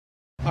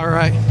All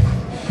right.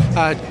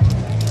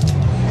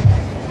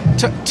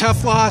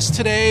 Tough loss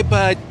today,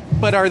 but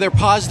are there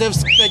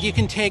positives that you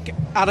can take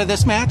out of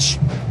this match?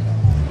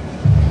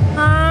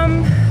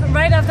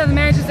 Right after the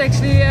match, it's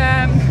actually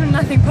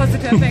nothing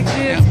positive.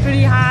 Actually, it's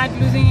pretty hard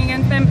losing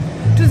against them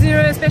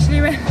 2-0,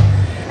 especially when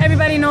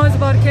everybody knows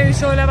about Kerri's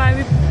shoulder. But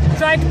we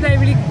tried to play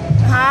really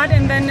hard,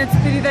 and then it's a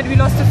pity that we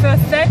lost the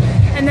first set,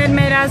 and that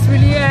made us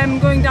really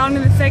going down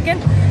in the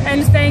second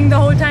and staying the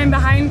whole time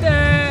behind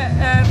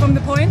from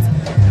the points.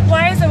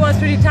 Wise, it was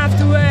pretty tough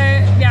to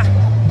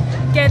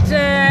get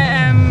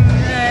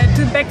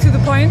back to the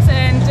points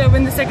and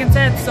win the second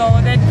set.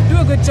 So they do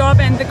a good job,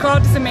 and the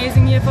crowd is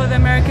amazing here for the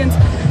Americans.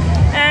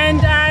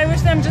 And I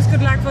wish them just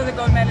good luck for the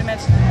gold medal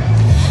match.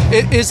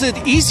 Is it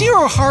easier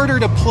or harder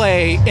to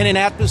play in an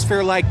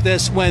atmosphere like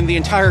this when the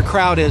entire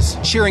crowd is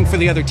cheering for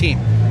the other team?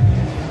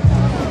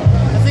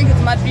 I think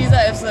it's much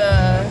easier if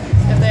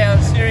they are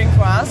cheering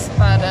for us.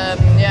 But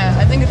yeah,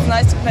 I think it's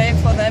nice to play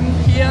for them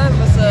here.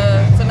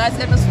 It's a nice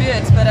atmosphere.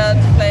 It's better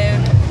to play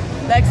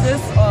like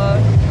this or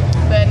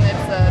then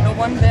it's no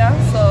one there.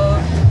 So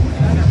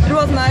it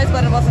was nice,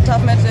 but it was a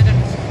tough match. They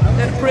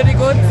did pretty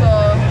good.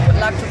 So good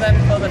luck to them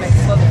for the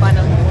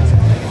final.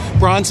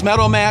 Bronze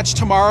medal match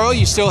tomorrow.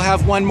 You still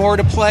have one more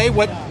to play.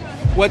 What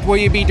will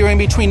you be doing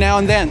between now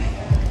and then?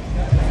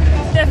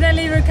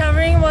 Definitely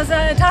recovering. It was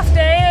a tough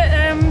day.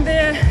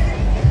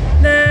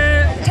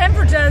 The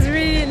temperature is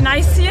really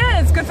nice here.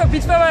 It's good for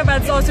beach volleyball,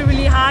 but it's also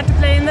really hard to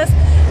play in this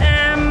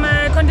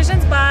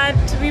conditions. But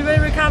we will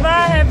recover,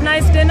 have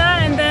nice dinner,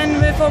 and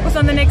then we'll focus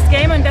on the next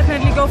game and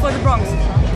definitely go for the bronze.